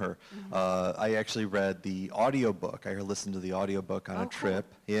from her. I actually read the audiobook. I listened to the audiobook on a trip.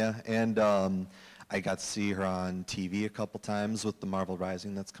 Cool. Yeah, and I got to see her on TV a couple times with the Marvel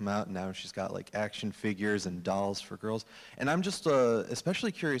Rising that's come out, and now she's got like action figures and dolls for girls. And I'm just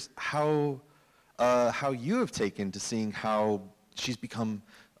especially curious how you have taken to seeing how she's become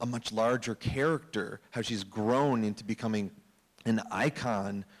a much larger character, how she's grown into becoming an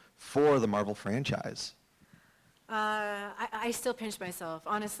icon for the Marvel franchise. I still pinch myself,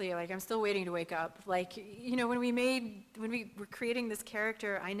 honestly. Like, I'm still waiting to wake up. Like, when we were creating this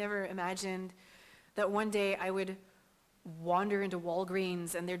character, I never imagined that one day I would wander into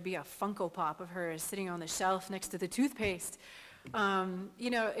Walgreens and there'd be a Funko Pop of her sitting on the shelf next to the toothpaste.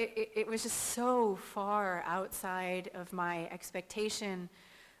 It was just so far outside of my expectation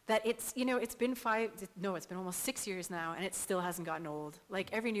that it's been almost 6 years now, and it still hasn't gotten old.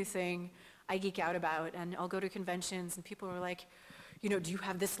 Like, every new thing I geek out about, and I'll go to conventions, and people are like, do you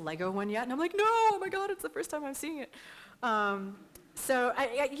have this Lego one yet? And I'm like, no, oh my God, it's the first time I'm seeing it. So,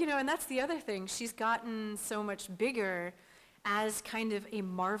 and that's the other thing. She's gotten so much bigger as kind of a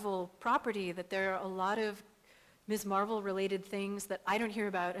Marvel property that there are a lot of Ms. Marvel-related things that I don't hear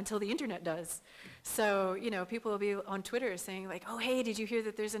about until the internet does. So, people will be on Twitter saying like, oh, hey, did you hear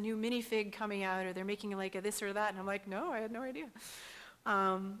that there's a new minifig coming out, or they're making like a this or that? And I'm like, no, I had no idea.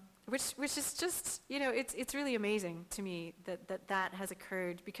 Which is just, it's really amazing to me that has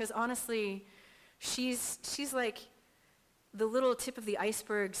occurred, because honestly, she's like the little tip of the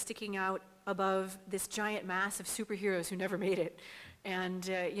iceberg sticking out above this giant mass of superheroes who never made it, and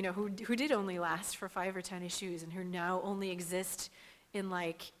who did only last for 5 or 10 issues, and who now only exist in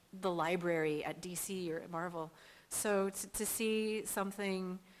like the library at DC or at Marvel. So to see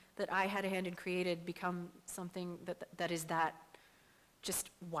something that I had a hand in created become something that is that just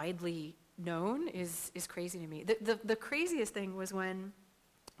widely known is crazy to me. The craziest thing was when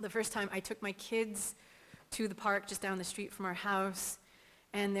the first time I took my kids to the park just down the street from our house,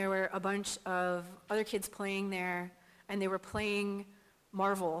 and there were a bunch of other kids playing there, and they were playing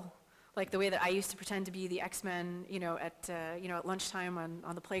Marvel, like the way that I used to pretend to be the X-Men, at lunchtime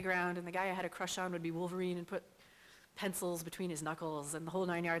on the playground, and the guy I had a crush on would be Wolverine and put pencils between his knuckles and the whole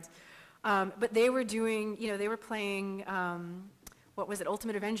 9 yards. But they were doing, they were playing,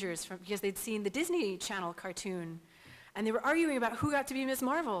 Ultimate Avengers, because they'd seen the Disney Channel cartoon, and they were arguing about who got to be Ms.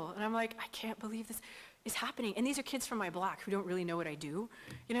 Marvel, and I'm like, I can't believe this is happening. And these are kids from my block who don't really know what I do.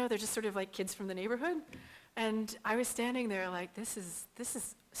 They're just sort of like kids from the neighborhood. And I was standing there like, this is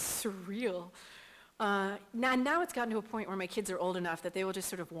surreal. Now it's gotten to a point where my kids are old enough that they will just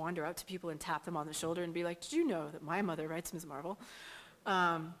sort of wander up to people and tap them on the shoulder and be like, did you know that my mother writes Ms. Marvel?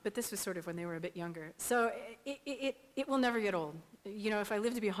 But this was sort of when they were a bit younger. So it will never get old. If I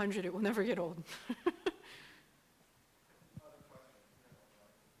live to be 100, it will never get old.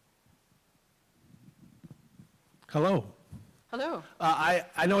 Hello. Hello.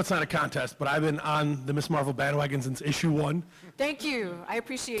 I know it's not a contest, but I've been on the Miss Marvel bandwagon since issue 1. Thank you. I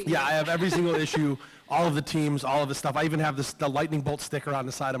appreciate you. Yeah, I have every single issue, all of the teams, all of the stuff. I even have the lightning bolt sticker on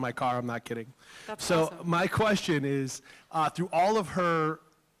the side of my car. I'm not kidding. That's so awesome. My question is, through all of her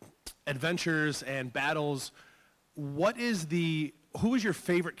adventures and battles, who is your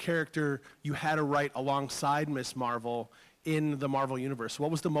favorite character you had to write alongside Miss Marvel in the Marvel Universe?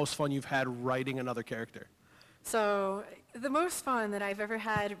 What was the most fun you've had writing another character? So the most fun that I've ever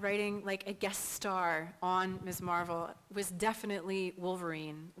had writing like a guest star on Ms. Marvel was definitely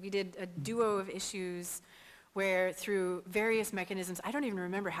Wolverine. We did a duo of issues where through various mechanisms, I don't even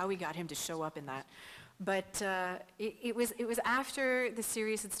remember how we got him to show up in that, but it was after the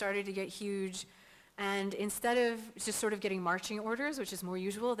series had started to get huge, and instead of just sort of getting marching orders, which is more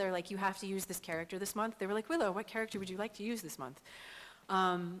usual, they're like, you have to use this character this month. They were like, Willow, what character would you like to use this month?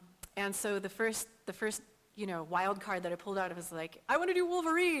 And so the first wild card that I pulled out, I was like, I want to do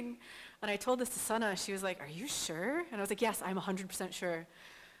Wolverine. And I told this to Sana. She was like, are you sure? And I was like, yes, I'm 100% sure.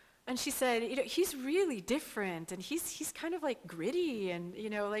 And she said, he's really different, and he's kind of like gritty, and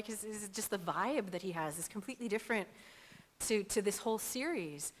like his just the vibe that he has is completely different to this whole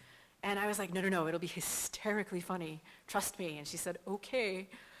series. And I was like, no, it'll be hysterically funny, trust me. And she said, okay.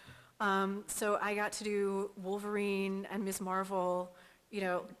 So I got to do Wolverine and Ms. Marvel,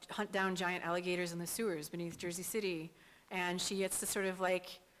 hunt down giant alligators in the sewers beneath Jersey City, and she gets to sort of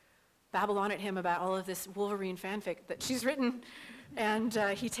like babble on at him about all of this Wolverine fanfic that she's written, and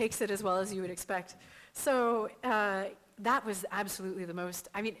he takes it as well as you would expect. So that was absolutely the most,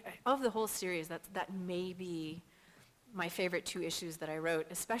 of the whole series, that may be my favorite 2 issues that I wrote,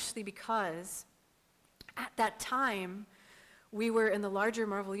 especially because at that time, we were in the larger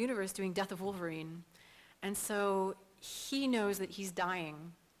Marvel universe doing Death of Wolverine, and so he knows that he's dying,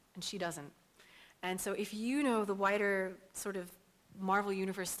 and she doesn't. And so if you know the wider sort of Marvel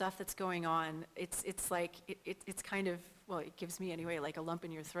Universe stuff that's going on, it's like, it's kind of, well, it gives me anyway, like a lump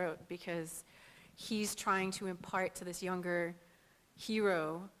in your throat, because he's trying to impart to this younger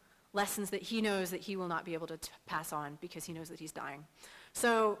hero lessons that he knows that he will not be able to pass on because he knows that he's dying.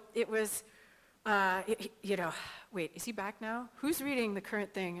 So it was, wait, is he back now? Who's reading the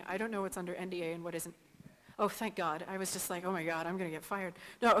current thing? I don't know what's under NDA and what isn't. Oh, thank God. I was just like, oh my God, I'm going to get fired.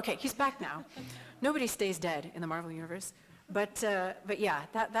 No, okay, he's back now. Nobody stays dead in the Marvel Universe. But yeah,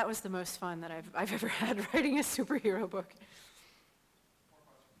 that was the most fun that I've ever had writing a superhero book.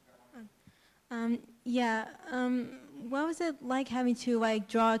 What was it like having to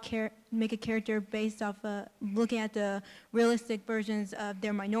make a character based off looking at the realistic versions of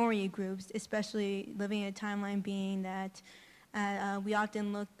their minority groups, especially living in a timeline being that we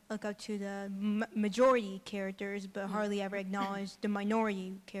often look up to the majority characters, but hardly ever acknowledge the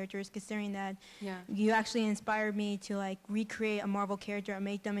minority characters, considering that you actually inspired me to like recreate a Marvel character and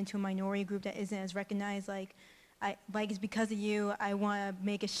make them into a minority group that isn't as recognized. It's because of you, I want to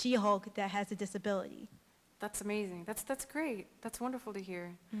make a She-Hulk that has a disability. That's amazing. That's great. That's wonderful to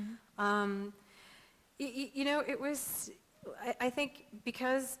hear. Mm-hmm. It was, I think,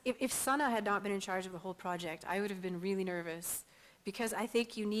 because if Sana had not been in charge of the whole project, I would have been really nervous, because I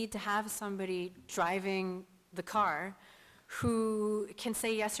think you need to have somebody driving the car who can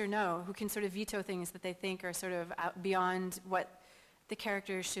say yes or no, who can sort of veto things that they think are sort of out beyond what the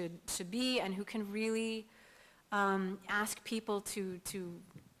character should be, and who can really ask people to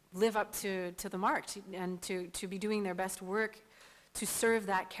live up to the mark and to be doing their best work to serve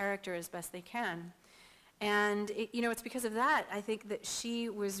that character as best they can. And it's because of that, I think, that she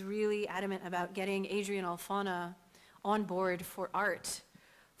was really adamant about getting Adrian Alphona on board for art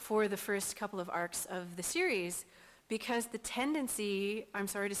for the first couple of arcs of the series, because the tendency, I'm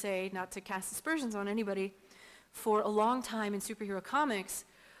sorry to say, not to cast aspersions on anybody, for a long time in superhero comics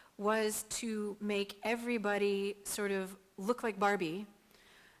was to make everybody sort of look like Barbie.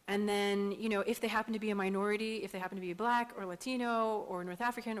 And then, if they happen to be a minority, if they happen to be Black or Latino or North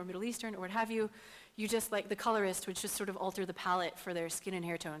African or Middle Eastern or what have you, you just like the colorist would just sort of alter the palette for their skin and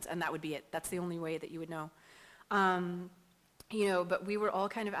hair tones, and that would be it. That's the only way that you would know. But we were all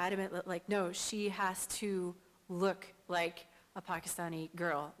kind of adamant that, like, no, she has to look like a Pakistani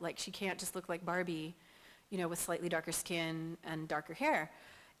girl. Like, she can't just look like Barbie, with slightly darker skin and darker hair.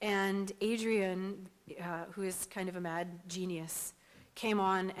 And Adrian, who is kind of a mad genius, came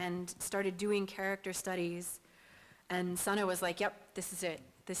on and started doing character studies, and Sana was like, yep, this is it.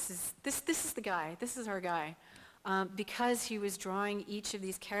 This is the guy. This is our guy. Because he was drawing each of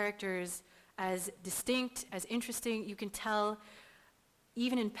these characters as distinct, as interesting. You can tell,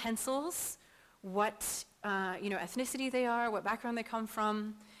 even in pencils, what ethnicity they are, what background they come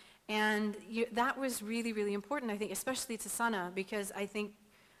from. And that was really, really important, I think, especially to Sana, because I think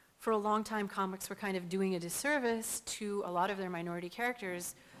for a long time, comics were kind of doing a disservice to a lot of their minority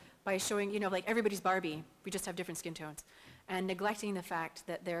characters by showing, like, everybody's Barbie, we just have different skin tones, and neglecting the fact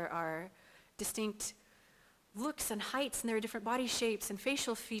that there are distinct looks and heights, and there are different body shapes and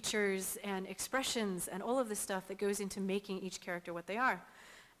facial features and expressions and all of the stuff that goes into making each character what they are.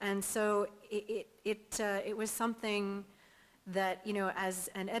 And so it was something that, as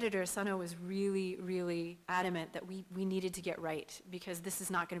an editor, Sana was really, really adamant that we needed to get right, because this is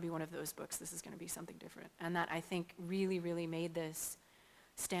not going to be one of those books. This is going to be something different. And that, I think, really, really made this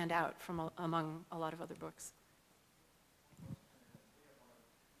stand out from among a lot of other books.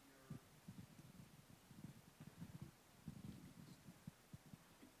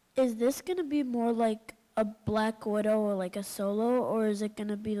 is this gonna be more like a Black Widow or like a Solo, or is it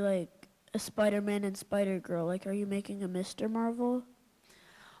gonna be like a Spider-Man and Spider-Girl? Like, are you making a Mr. Marvel?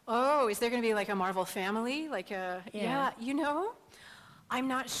 Oh, is there going to be like a Marvel family? Yeah. I'm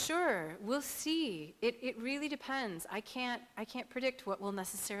not sure. We'll see. It really depends. I can't predict what will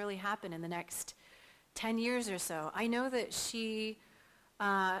necessarily happen in the next 10 years or so. I know that she,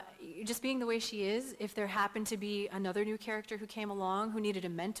 just being the way she is, if there happened to be another new character who came along who needed a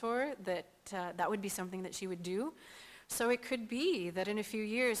mentor, that would be something that she would do. So it could be that in a few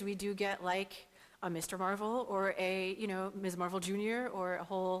years we do get like a Mr. Marvel or a, Ms. Marvel Jr. or a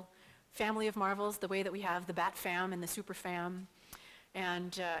whole family of Marvels, the way that we have the Bat Fam and the Super Fam.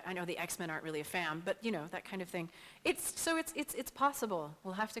 And I know the X-Men aren't really a fam, but that kind of thing. It's possible.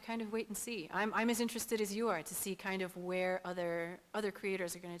 We'll have to kind of wait and see. I'm as interested as you are to see kind of where other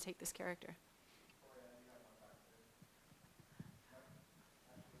creators are going to take this character.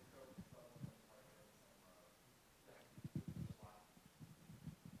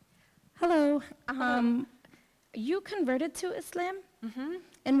 Hello. You converted to Islam? Mm-hmm.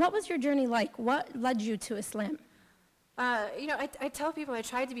 And what was your journey like? What led you to Islam? I tell people I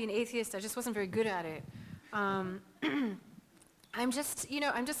tried to be an atheist. I just wasn't very good at it. I'm just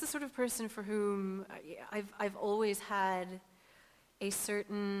the sort of person for whom I've always had a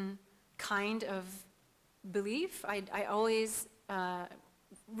certain kind of belief. I always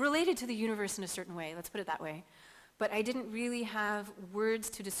related to the universe in a certain way. Let's put it that way. But I didn't really have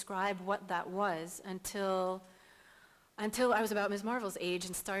words to describe what that was until I was about Ms. Marvel's age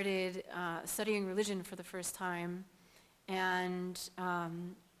and started studying religion for the first time. And,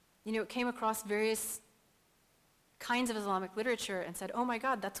 came across various kinds of Islamic literature and said, oh my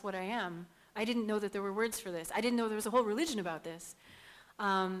God, that's what I am. I didn't know that there were words for this. I didn't know there was a whole religion about this.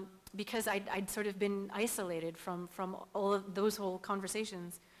 Because I'd sort of been isolated from all of those whole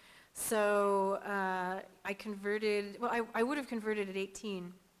conversations. So I converted, I would have converted at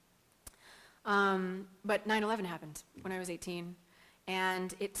 18. But 9/11 happened when I was 18.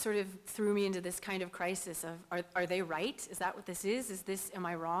 And it sort of threw me into this kind of crisis of, are they right? Is that what this is? Am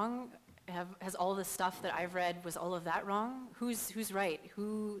I wrong? Has all the stuff that I've read, was all of that wrong? Who's right?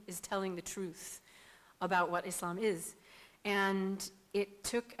 Who is telling the truth about what Islam is? And it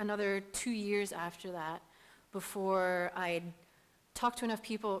took another 2 years after that before I'd talked to enough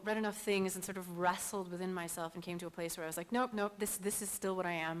people, read enough things, and sort of wrestled within myself and came to a place where I was like, nope, this is still what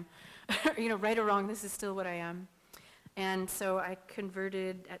I am. Right or wrong, this is still what I am. And so I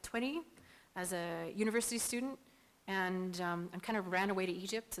converted at 20 as a university student, and I kind of ran away to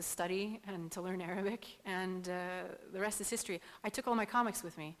Egypt to study and to learn Arabic, and the rest is history. I took all my comics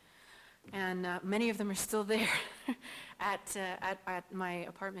with me, and many of them are still there at my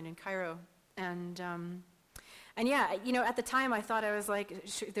apartment in Cairo. And yeah, at the time I thought I was like,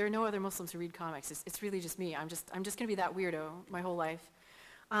 there are no other Muslims who read comics. It's really just me. I'm just going to be that weirdo my whole life.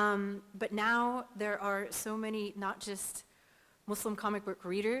 But now there are so many, not just Muslim comic book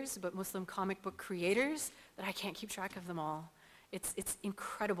readers, but Muslim comic book creators that I can't keep track of them all. It's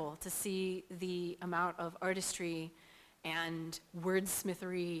incredible to see the amount of artistry and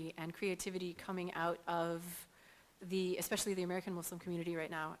wordsmithery and creativity coming out of especially the American Muslim community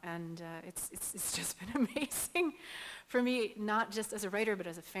right now. And it's just been amazing for me, not just as a writer, but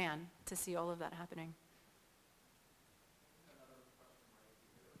as a fan, to see all of that happening.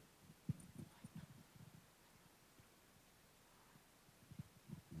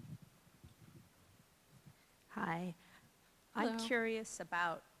 Hi. Hello. I'm curious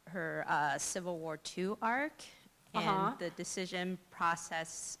about her Civil War II arc and the decision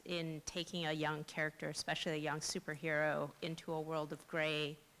process in taking a young character, especially a young superhero, into a world of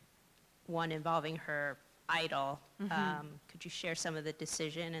gray, one involving her idol. Could you share some of the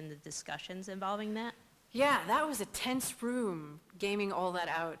decision and the discussions involving that? Yeah, that was a tense room, gaming all that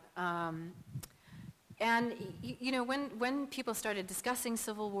out. And when people started discussing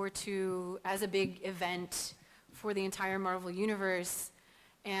Civil War II as a big event for the entire Marvel Universe,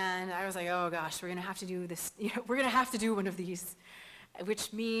 and I was like, oh gosh, we're gonna have to do this, we're gonna have to do one of these,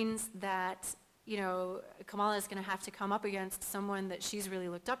 which means that, Kamala is gonna have to come up against someone that she's really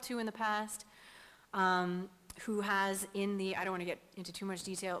looked up to in the past, who has I don't wanna get into too much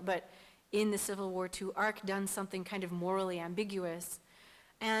detail, but in the Civil War II arc done something kind of morally ambiguous.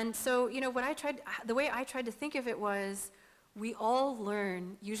 And so, the way I tried to think of it was, we all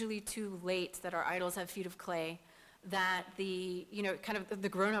learn, usually too late, that our idols have feet of clay, that the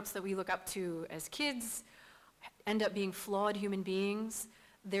grown-ups that we look up to as kids end up being flawed human beings.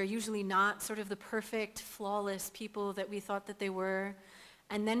 They're usually not sort of the perfect, flawless people that we thought that they were.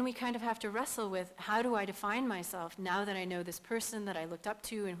 And then we kind of have to wrestle with, how do I define myself now that I know this person that I looked up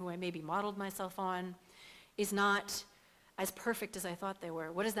to and who I maybe modeled myself on is not as perfect as I thought they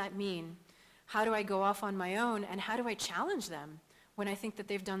were? What does that mean? How do I go off on my own, and how do I challenge them when I think that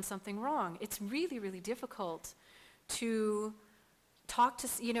they've done something wrong? It's really, really difficult to talk to,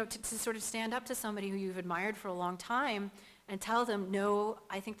 to sort of stand up to somebody who you've admired for a long time and tell them, no,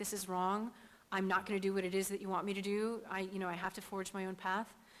 I think this is wrong. I'm not going to do what it is that you want me to do. I have to forge my own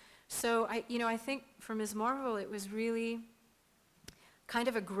path. So I think for Ms. Marvel, it was really kind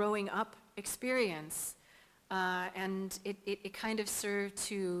of a growing up experience. And it kind of served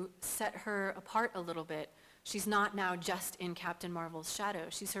to set her apart a little bit. She's not now just in Captain Marvel's shadow.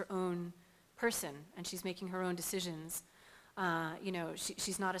 She's her own person, and she's making her own decisions.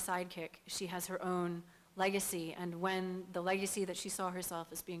 She's not a sidekick. She has her own legacy, and when the legacy that she saw herself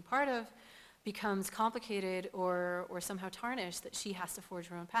as being part of becomes complicated or somehow tarnished, that she has to forge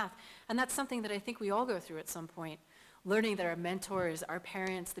her own path. And that's something that I think we all go through at some point. Learning that our mentors, our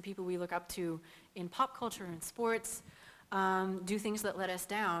parents, the people we look up to in pop culture and sports, do things that let us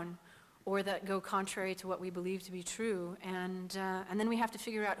down or that go contrary to what we believe to be true. And then we have to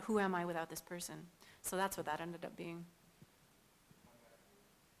figure out, who am I without this person? So that's what that ended up being.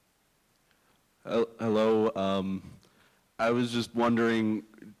 Hello. I was just wondering,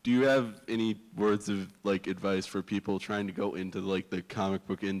 do you have any words of advice for people trying to go into the comic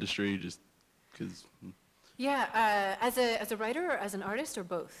book industry? Just because. Yeah, as a writer or as an artist, or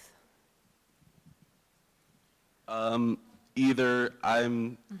both? Either.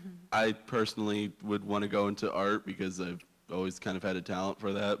 I personally would want to go into art because I've always kind of had a talent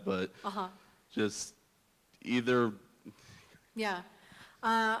for that, but just either. Yeah.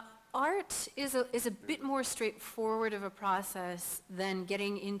 Art is a bit more straightforward of a process than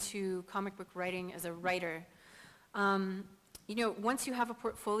getting into comic book writing as a writer. Once you have a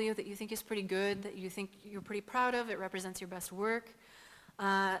portfolio that you think is pretty good, that you think you're pretty proud of, it represents your best work,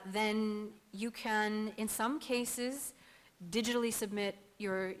 then you can, in some cases, digitally submit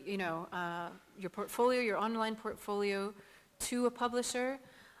your portfolio, your online portfolio, to a publisher.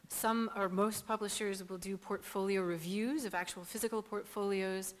 Some or most publishers will do portfolio reviews of actual physical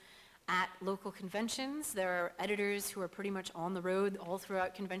portfolios at local conventions. There are editors who are pretty much on the road all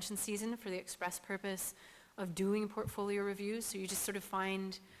throughout convention season for the express purpose of doing portfolio reviews. So you just sort of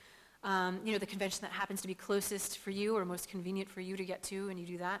find, the convention that happens to be closest for you or most convenient for you to get to, and you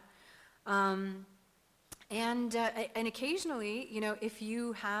do that. And occasionally, if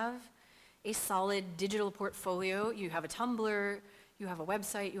you have a solid digital portfolio, you have a Tumblr, you have a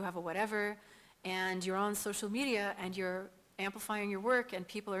website, you have a whatever, and you're on social media and you're amplifying your work and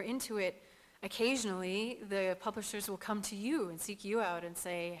people are into it, occasionally the publishers will come to you and seek you out and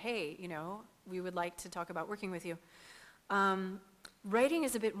say, hey, we would like to talk about working with you. Writing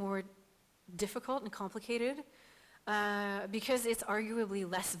is a bit more difficult and complicated because it's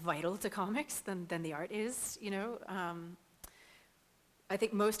arguably less vital to comics than the art is. I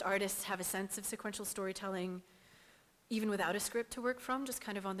think most artists have a sense of sequential storytelling even without a script to work from, just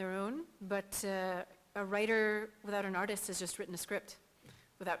kind of on their own. But a writer without an artist has just written a script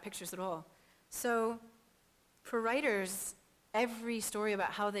without pictures at all. So for writers, every story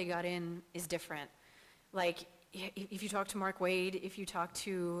about how they got in is different. Like, if you talk to Mark Waid, if you talk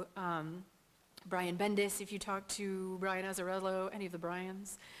to Brian Bendis, if you talk to Brian Azzarello, any of the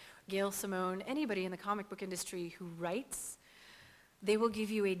Brians, Gail Simone, anybody in the comic book industry who writes, they will give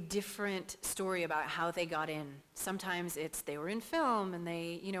you a different story about how they got in. Sometimes it's they were in film and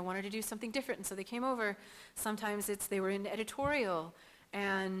they wanted to do something different, and so they came over. Sometimes it's they were in editorial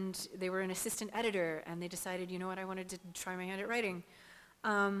and they were an assistant editor and they decided, I wanted to try my hand at writing.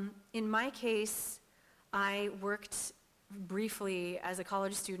 In my case, I worked briefly as a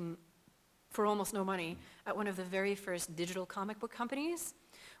college student for almost no money at one of the very first digital comic book companies,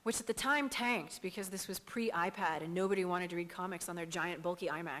 which at the time tanked because this was pre-iPad and nobody wanted to read comics on their giant bulky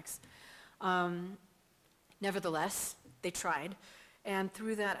iMacs. Nevertheless, they tried. And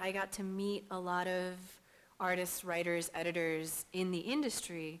through that, I got to meet a lot of artists, writers, editors in the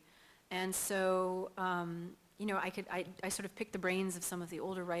industry. And so, I sort of picked the brains of some of the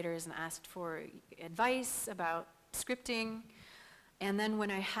older writers and asked for advice about scripting. And then when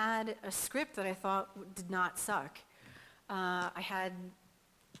I had a script that I thought did not suck, I had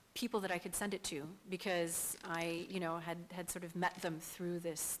people that I could send it to because I, had sort of met them through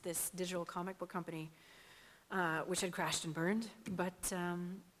this digital comic book company, which had crashed and burned.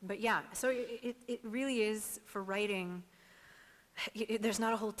 But yeah, so it really is for writing. There's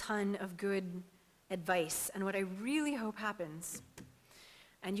not a whole ton of good advice, and what I really hope happens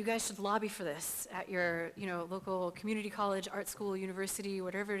And you guys should lobby for this at your, local community college, art school, university,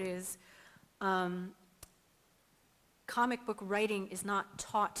 whatever it is. Comic book writing is not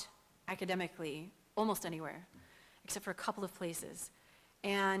taught academically almost anywhere, except for a couple of places.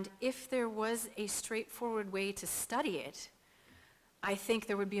 And if there was a straightforward way to study it, I think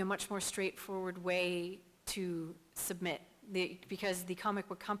there would be a much more straightforward way to submit, because the comic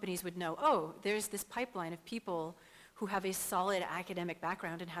book companies would know, oh, there's this pipeline of people who have a solid academic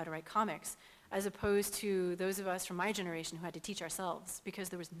background in how to write comics, as opposed to those of us from my generation who had to teach ourselves, because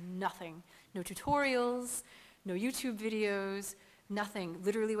there was nothing, no tutorials, no YouTube videos, nothing.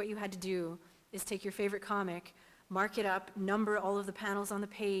 Literally what you had to do is take your favorite comic, mark it up, number all of the panels on the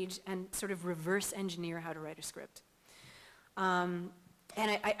page, and sort of reverse engineer how to write a script. And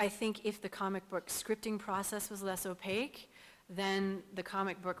I think if the comic book scripting process was less opaque, then the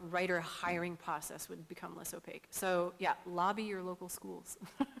comic book writer hiring process would become less opaque. So yeah, lobby your local schools.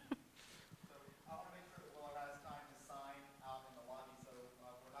 I want to make sure that Willow has time to sign out in the lobby, so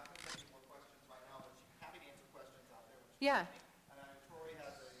we're not going to take any more questions right now, but you happy to answer questions out there. Yeah. And Troy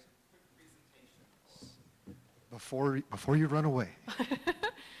has a quick presentation. Before you run away,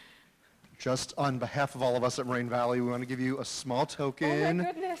 just on behalf of all of us at Moraine Valley, we want to give you a small token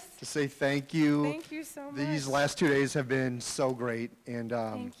to say thank you. Thank you so much. These last 2 days have been so great, and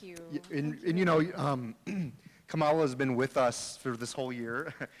Thank you. Kamala has been with us for this whole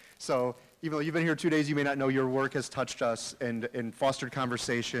year. So even though you've been here 2 days, you may not know your work has touched us and fostered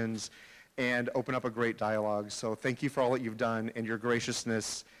conversations and opened up a great dialogue. So thank you for all that you've done and your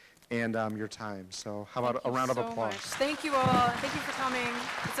graciousness and your time. So how about a round of applause? Thank you all. Thank you for coming.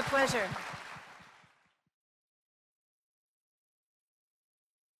 It's a pleasure.